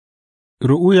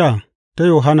Ru'uya ta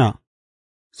Yohanna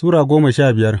Sura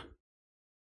 15.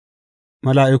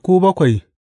 Mala'iku bakwai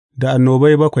da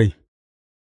annobai bakwai.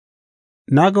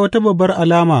 Na ga wata babbar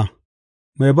alama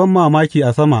mai banmamaki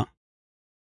a sama,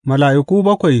 mala'iku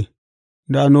bakwai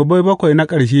da annobai bakwai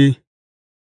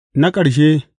na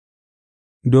ƙarshe,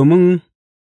 domin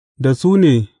da su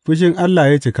ne fushin Allah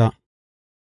ya cika.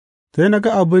 Sai na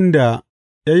ga abin da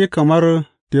ya yi kamar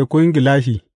tekun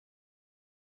gilashi,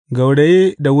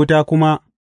 gauraye da wuta kuma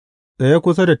tsaye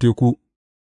kusa da teku,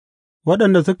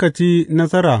 waɗanda suka ci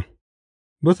nasara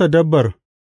bisa dabbar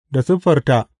da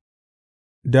siffarta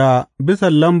da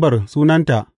bisan lambar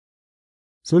sunanta,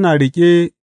 suna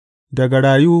riƙe da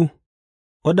garayu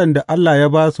waɗanda Allah ya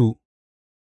ba su,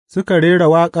 suka rera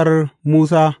waƙar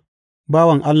Musa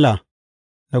bawan Allah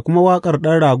da kuma waƙar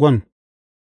Ɗan Ragon,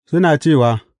 suna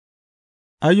cewa,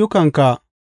 Ayyukanka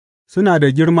suna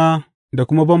da girma da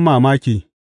kuma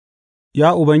banmamaki,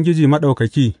 ya Ubangiji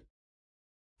Maɗaukaki;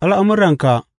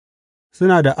 al'amuranka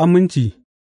suna da aminci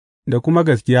da kuma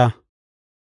gaskiya,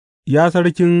 ya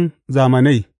Sarkin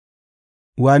zamanai.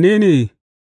 Wane ne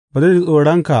ba zai ji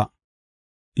tsoronka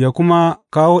ya kuma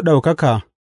kawo ɗaukaka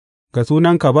ga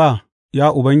sunanka ba,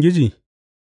 ya Ubangiji?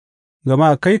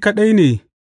 Gama kai kaɗai ne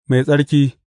mai tsarki,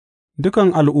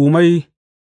 dukan al'ummai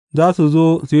za su zo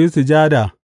su yi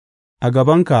sujada a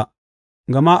gabanka,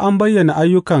 gama an bayyana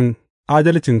ayyukan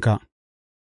adalcinka.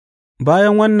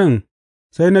 Bayan wannan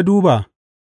sai na duba,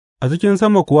 a cikin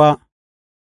sama kuwa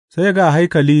sai ga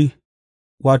haikali,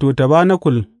 wato,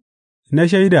 tabanakul na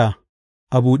Shaida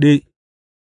a buɗe,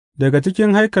 daga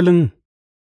cikin haikalin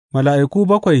mala'iku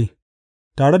bakwai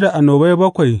tare da annobai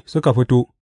bakwai suka fito,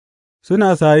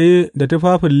 suna saye da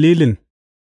tufafin lilin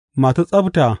masu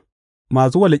tsabta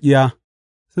masu walƙiya,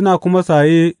 suna kuma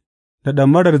saye da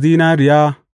ɗamarar zinariya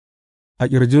a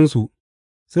ƙirjinsu.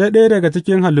 Sai ɗaya daga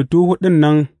cikin halittu huɗun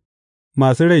nan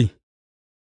masu rai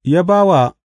ya ba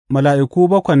wa mala'iku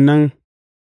bakwan nan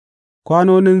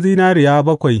kwanonin zinariya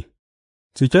bakwai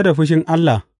cike da fushin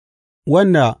Allah,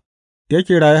 wanda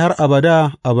yake raye har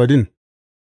abada abadin,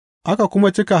 aka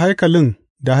kuma cika haikalin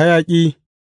da hayaƙi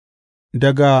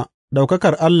daga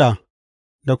ɗaukakar Allah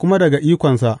da kuma daga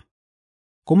ikonsa,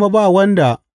 kuma ba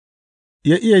wanda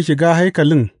ya iya shiga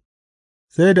haikalin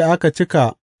sai da aka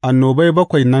cika annobai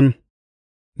bakwai nan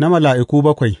na mala'iku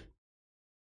bakwai.